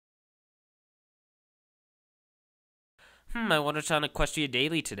I wonder what's on Equestria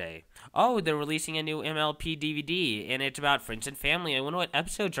Daily today. Oh, they're releasing a new MLP DVD, and it's about friends and family. I wonder what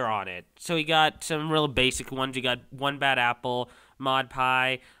episodes are on it. So we got some real basic ones. You got One Bad Apple, Mod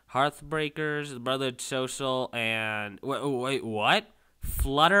Pie, Hearthbreakers, The Brotherhood Social, and... Wait, what?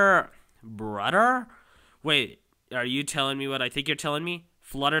 Flutter... Brother? Wait, are you telling me what I think you're telling me?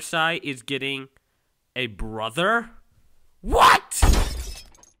 Fluttershy is getting a brother? What?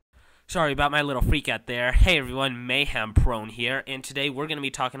 Sorry about my little freak out there. Hey everyone, MayhemProne here, and today we're going to be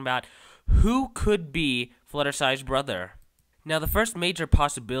talking about who could be Fluttershy's brother. Now, the first major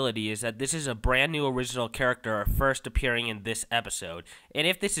possibility is that this is a brand new original character first appearing in this episode, and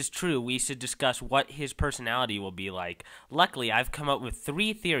if this is true, we should discuss what his personality will be like. Luckily, I've come up with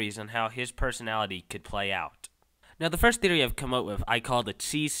 3 theories on how his personality could play out. Now, the first theory I've come up with, I call the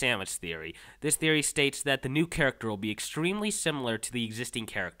cheese sandwich theory. This theory states that the new character will be extremely similar to the existing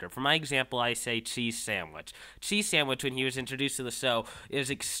character. For my example, I say cheese sandwich. Cheese sandwich, when he was introduced to the show,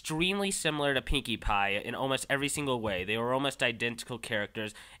 is extremely similar to Pinkie Pie in almost every single way. They were almost identical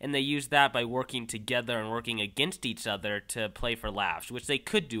characters, and they used that by working together and working against each other to play for laughs, which they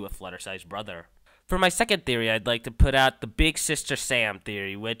could do with Fluttershy's brother. For my second theory, I'd like to put out the Big Sister Sam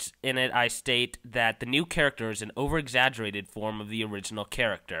theory, which in it I state that the new character is an over-exaggerated form of the original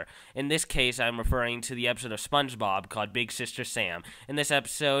character. In this case, I'm referring to the episode of SpongeBob called Big Sister Sam. In this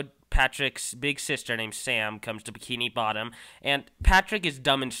episode, Patrick's big sister named Sam comes to Bikini Bottom, and Patrick is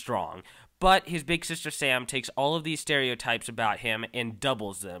dumb and strong. But his big sister Sam takes all of these stereotypes about him and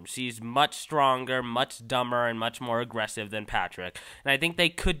doubles them. She's much stronger, much dumber, and much more aggressive than Patrick. And I think they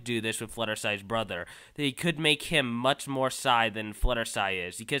could do this with Fluttershy's brother. They could make him much more Psy than Fluttershy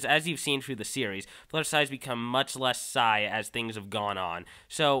is. Because as you've seen through the series, Fluttershy's become much less Psy as things have gone on.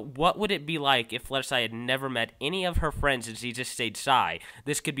 So what would it be like if Fluttershy had never met any of her friends and she just stayed Psy?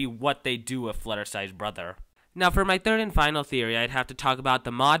 This could be what they do with Fluttershy's brother. Now, for my third and final theory, I'd have to talk about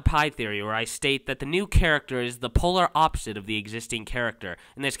the Mod Pie theory, where I state that the new character is the polar opposite of the existing character.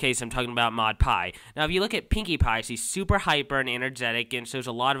 In this case, I'm talking about Mod Pie. Now, if you look at Pinkie Pie, she's super hyper and energetic and shows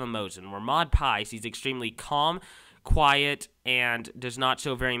a lot of emotion, where Mod Pie, she's extremely calm, quiet, and does not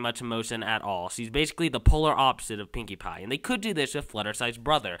show very much emotion at all. She's basically the polar opposite of Pinkie Pie, and they could do this with Fluttershy's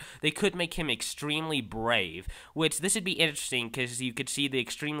brother. They could make him extremely brave, which this would be interesting because you could see the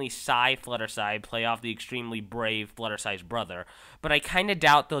extremely Psy Fluttershy play off the extremely brave Fluttershy's brother. But I kind of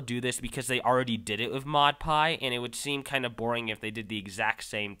doubt they'll do this because they already did it with Mod Pie, and it would seem kind of boring if they did the exact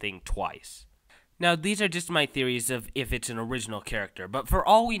same thing twice. Now, these are just my theories of if it's an original character, but for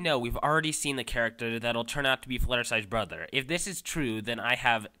all we know, we've already seen the character that'll turn out to be Fluttershy's brother. If this is true, then I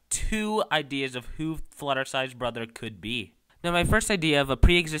have 2 ideas of who Fluttershy's brother could be. Now, my first idea of a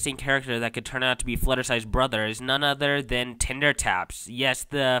pre-existing character that could turn out to be Fluttershy's brother is none other than Tindertaps. Yes,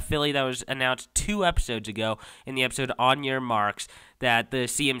 the filly that was announced 2 episodes ago in the episode On Your Marks that the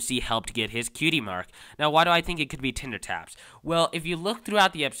CMC helped get his Cutie mark. Now, why do I think it could be Tindertaps? Well, if you look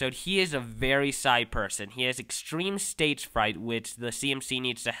throughout the episode, he is a very Psy person. He has extreme stage fright, which the CMC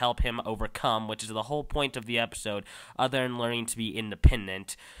needs to help him overcome, which is the whole point of the episode, other than learning to be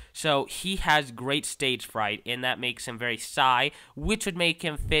independent. So he has great stage fright, and that makes him very Psy, which would make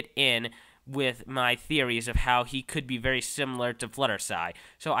him fit in with my theories of how he could be very similar to Fluttershy.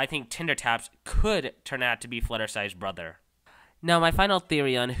 So I think Tindertaps could turn out to be Fluttershy's brother. Now, my final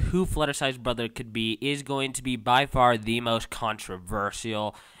theory on who Fluttershy's brother could be is going to be by far the most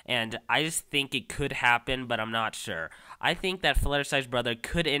controversial, and I just think it could happen, but I'm not sure. I think that Fluttershy's brother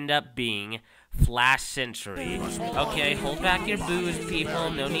could end up being Flash Sentry. Okay, hold back your boos,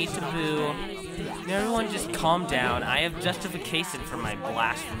 people. No need to boo. Everyone just calm down. I have justification for my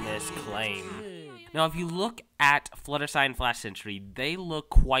blasphemous claim. Now, if you look at Fluttershy and Flash Sentry, they look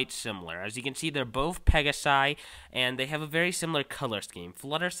quite similar. As you can see, they're both Pegasi, and they have a very similar color scheme.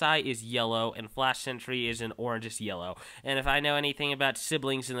 Fluttershy is yellow, and Flash Sentry is an orangish yellow. And if I know anything about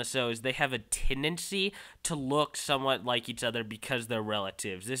siblings in the shows, they have a tendency to look somewhat like each other because they're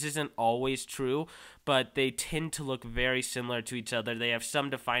relatives. This isn't always true, but they tend to look very similar to each other. They have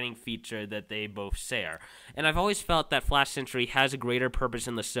some defining feature that they both share. And I've always felt that Flash Sentry has a greater purpose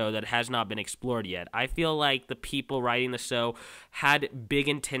in the show that has not been explored yet. I feel like the people writing the show had big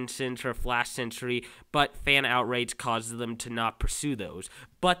intentions for Flash Sentry, but fan outrage caused them to not pursue those.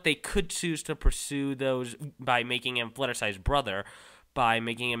 But they could choose to pursue those by making him Fluttershy's brother, by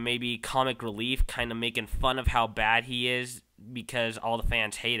making him maybe comic relief, kind of making fun of how bad he is because all the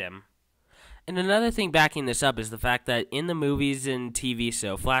fans hate him. And another thing backing this up is the fact that in the movies and TV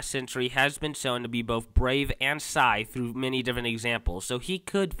show, Flash Sentry has been shown to be both brave and Psy through many different examples, so he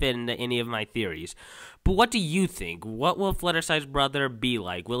could fit into any of my theories. But what do you think? What will Fluttershy's brother be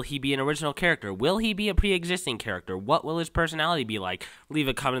like? Will he be an original character? Will he be a pre-existing character? What will his personality be like? Leave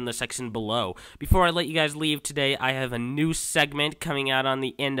a comment in the section below. Before I let you guys leave today, I have a new segment coming out on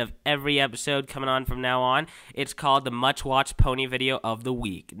the end of every episode coming on from now on. It's called the Much Watched Pony Video of the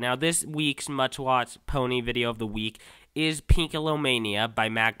Week. Now, this week's Much Watched Pony Video of the Week is Pinkalomania by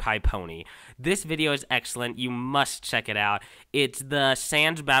Magpie Pony. This video is excellent. You must check it out. It's the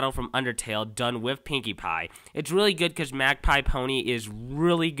Sans battle from Undertale done with Pinkie Pie. It's really good because Magpie Pony is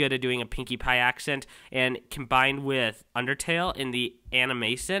really good at doing a Pinkie Pie accent, and combined with Undertale in the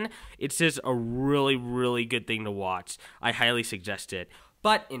animation, it's just a really, really good thing to watch. I highly suggest it.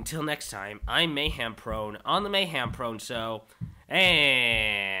 But until next time, I'm MayhemProne on the MayhemProne Show,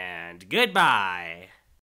 and goodbye.